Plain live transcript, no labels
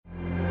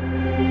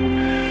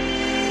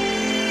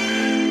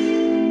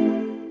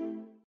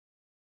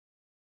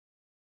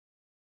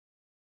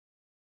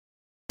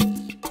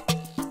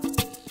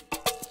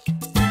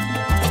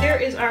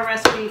our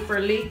recipe for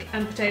leek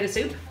and potato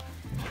soup.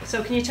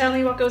 So can you tell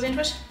me what goes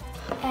into it?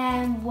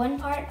 1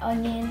 part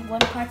onion, 1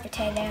 part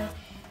potato,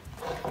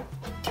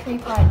 3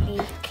 part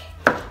leek,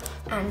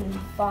 and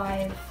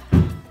 5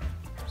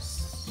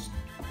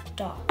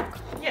 stock.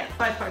 Yeah,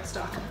 5 parts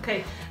stock.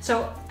 Okay,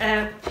 so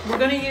we're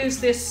going to use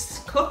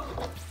this cup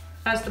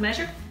as the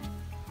measure.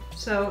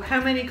 So how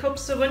many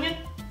cups of onion?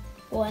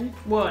 1.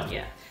 1,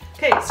 yeah.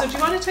 Okay, so do you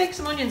want to take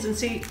some onions and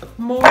see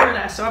more or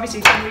less? So obviously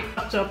it's going to be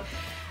chopped up.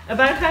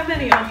 About how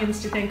many onions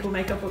do you think will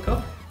make up a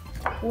cup?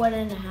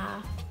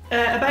 1.5.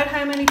 About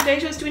how many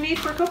potatoes do we need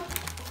for a cup?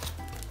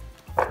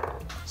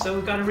 So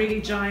we've got a really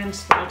giant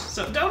spot.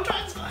 So don't try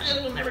and spot it,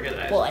 it'll never get it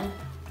out. 1.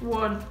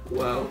 1.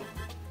 Whoa.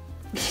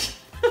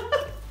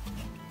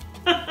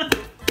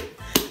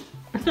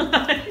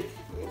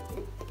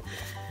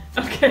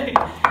 Okay,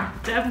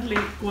 definitely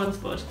 1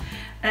 spud.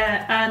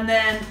 And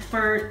then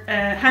for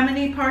how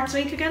many parts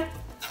leek again?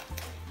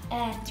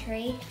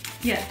 3.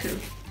 Yeah, cool.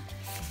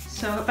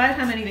 So about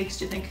how many leeks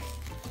do you think?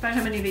 About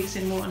how many leeks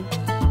in 1?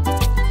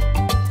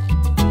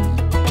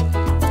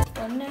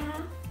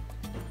 1.5.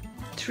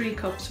 3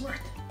 cups worth.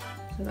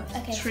 So that's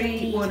Okay,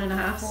 3 so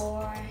 1.5.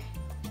 4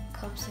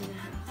 cups and a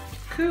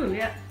half. Cool,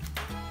 yeah.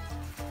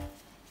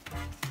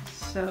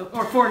 So,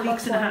 or 4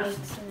 leeks and a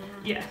half.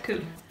 Yeah, cool.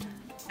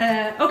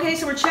 Okay,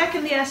 so we're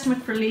checking the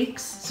estimate for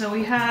leeks. So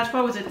we had,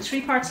 what was it,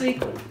 3 parts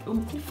leek?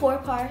 4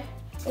 parts.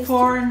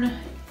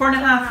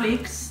 4.5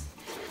 leeks.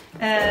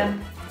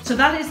 So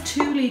that is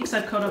 2 leeks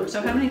I've cut up.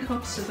 So how many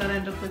cups does that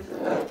end up with?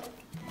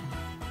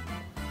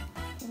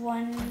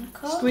 1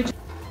 cup. Squidge.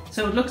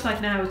 So it looks like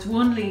now it's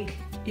 1 leek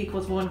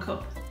equals 1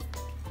 cup.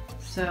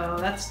 So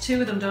that's 2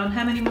 of them done.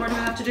 How many more do I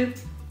have to do?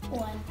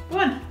 1.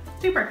 1.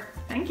 Super.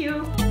 Thank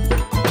you.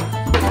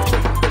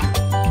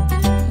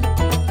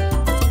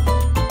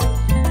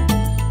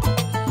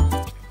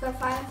 Got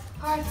 5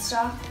 parts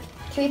stock,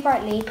 3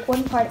 part leek,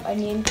 1 part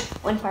onion,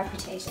 1 part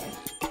potato.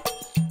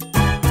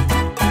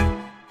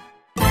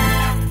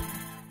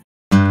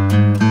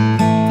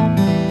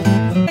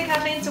 Hey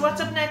Kathleen, so what's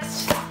up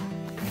next?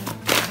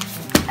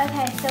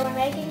 Okay, so we're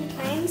making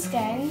plain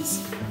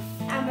scones,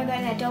 and we're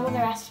going to double the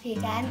recipe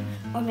again,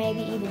 or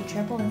maybe even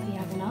triple if we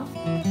have enough.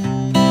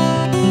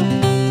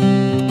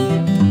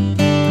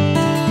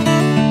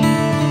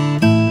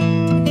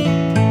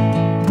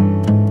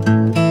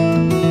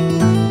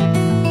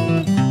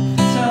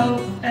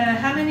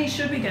 How many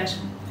should we get?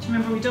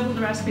 Remember we doubled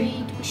the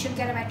recipe? We should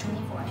get about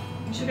 24.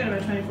 We should get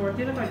about 24.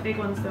 They look like big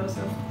ones though,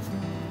 so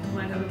we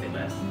might have a bit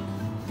less.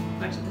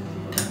 Actually,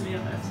 people definitely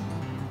have less.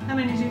 How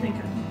many do you think?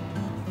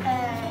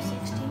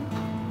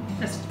 16.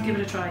 Let's give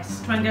it a try.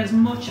 Try and get as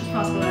much as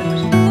possible out of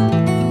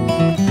it.